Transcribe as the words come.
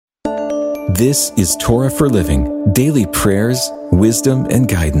This is Torah for Living, daily prayers, wisdom, and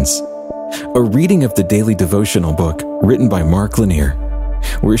guidance. A reading of the daily devotional book written by Mark Lanier.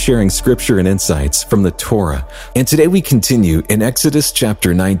 We're sharing scripture and insights from the Torah, and today we continue in Exodus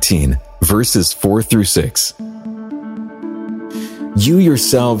chapter 19, verses 4 through 6. You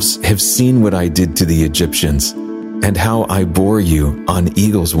yourselves have seen what I did to the Egyptians, and how I bore you on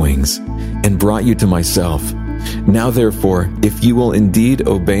eagle's wings, and brought you to myself. Now therefore, if you will indeed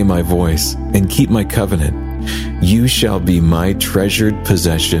obey my voice and keep my covenant, you shall be my treasured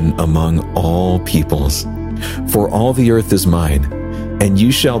possession among all peoples. For all the earth is mine, and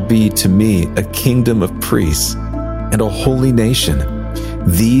you shall be to me a kingdom of priests and a holy nation.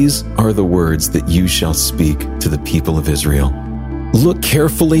 These are the words that you shall speak to the people of Israel. Look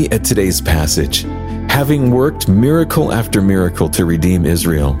carefully at today's passage. Having worked miracle after miracle to redeem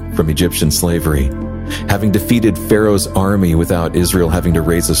Israel from Egyptian slavery, having defeated Pharaoh's army without Israel having to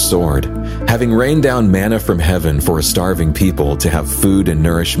raise a sword, having rained down manna from heaven for a starving people to have food and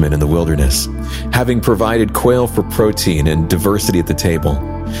nourishment in the wilderness, having provided quail for protein and diversity at the table,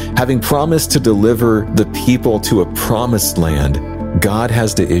 having promised to deliver the people to a promised land, God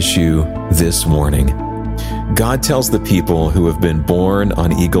has to issue this warning. God tells the people who have been born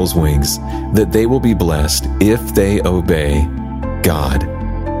on eagle's wings that they will be blessed if they obey God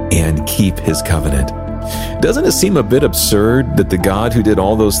and keep his covenant. Doesn't it seem a bit absurd that the God who did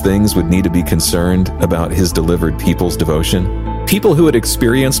all those things would need to be concerned about his delivered people's devotion? People who had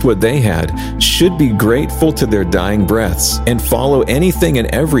experienced what they had should be grateful to their dying breaths and follow anything and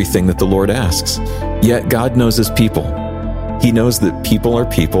everything that the Lord asks. Yet God knows his people. He knows that people are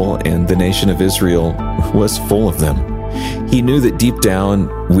people, and the nation of Israel was full of them. He knew that deep down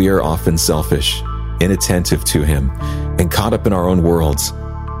we are often selfish, inattentive to him, and caught up in our own worlds.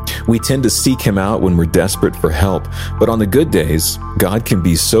 We tend to seek him out when we're desperate for help, but on the good days, God can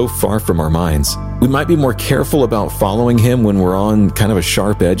be so far from our minds. We might be more careful about following him when we're on kind of a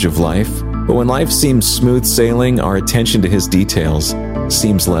sharp edge of life, but when life seems smooth sailing, our attention to his details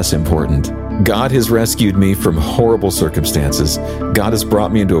seems less important. God has rescued me from horrible circumstances. God has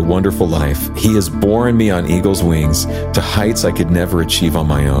brought me into a wonderful life. He has borne me on eagle's wings to heights I could never achieve on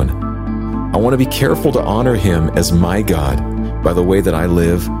my own. I want to be careful to honor him as my God by the way that I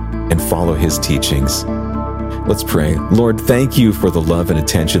live and follow his teachings. Let's pray. Lord, thank you for the love and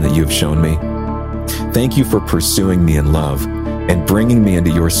attention that you have shown me. Thank you for pursuing me in love and bringing me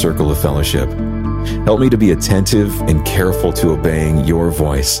into your circle of fellowship. Help me to be attentive and careful to obeying your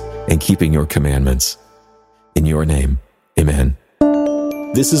voice and keeping your commandments. In your name, amen.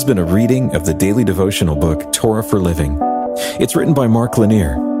 This has been a reading of the daily devotional book, Torah for Living. It's written by Mark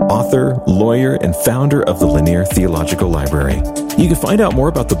Lanier, author, lawyer, and founder of the Lanier Theological Library. You can find out more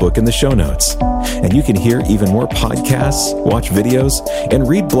about the book in the show notes. And you can hear even more podcasts, watch videos, and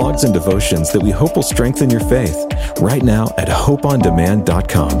read blogs and devotions that we hope will strengthen your faith right now at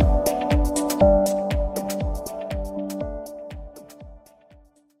hopeondemand.com.